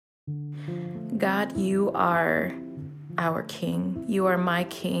God, you are our King. You are my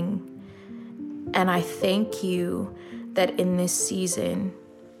King. And I thank you that in this season,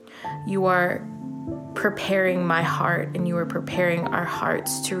 you are preparing my heart and you are preparing our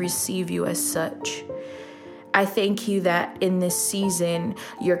hearts to receive you as such. I thank you that in this season,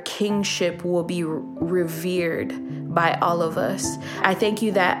 your kingship will be revered by all of us. I thank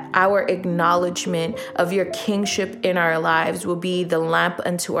you that our acknowledgement of your kingship in our lives will be the lamp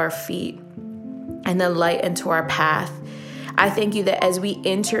unto our feet and the light unto our path. I thank you that as we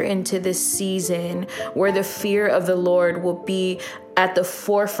enter into this season where the fear of the Lord will be at the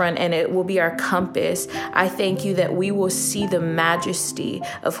forefront and it will be our compass, I thank you that we will see the majesty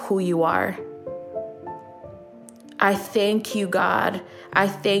of who you are. I thank you, God. I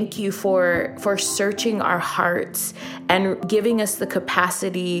thank you for searching our hearts and giving us the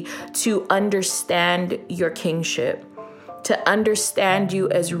capacity to understand your kingship, to understand you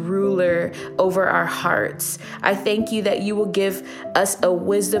as ruler over our hearts. I thank you that you will give us a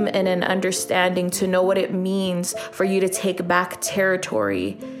wisdom and an understanding to know what it means for you to take back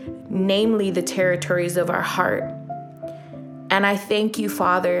territory, namely the territories of our heart. And I thank you,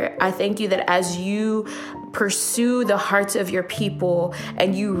 Father. I thank you that as you pursue the hearts of your people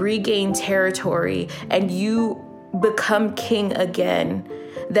and you regain territory and you become king again,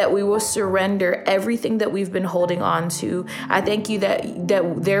 that we will surrender everything that we've been holding on to. I thank you that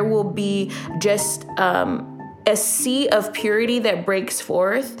there will be just a sea of purity that breaks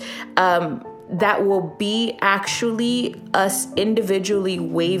forth, that will be actually us individually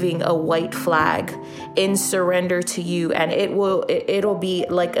waving a white flag in surrender to you. And it'll be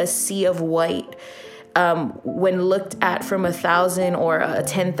like a sea of white. When looked at from 1,000 or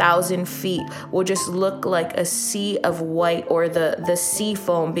 10,000 feet, will just look like a sea of white, or the sea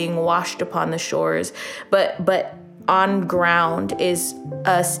foam being washed upon the shores. But on ground is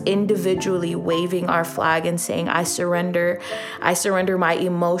us individually waving our flag and saying, I surrender my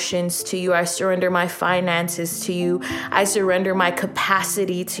emotions to you. I surrender my finances to you. I surrender my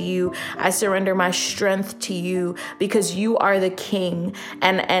capacity to you. I surrender my strength to you, because you are the King.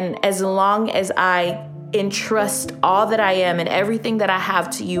 And as long as I entrust all that I am and everything that I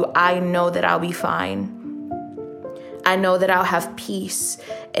have to you, I know that I'll be fine. I know that I'll have peace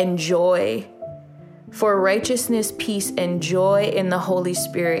and joy. For righteousness, peace, and joy in the Holy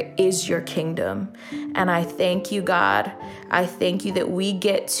Spirit is your kingdom. And I thank you, God. I thank you that we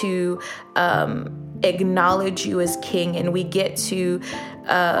get to acknowledge you as King, and we get to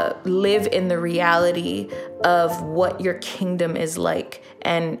live in the reality of what your kingdom is like,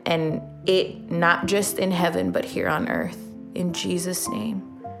 and it not just in heaven, but here on earth. In Jesus'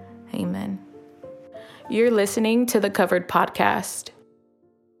 name, amen. You're listening to the Covered Podcast.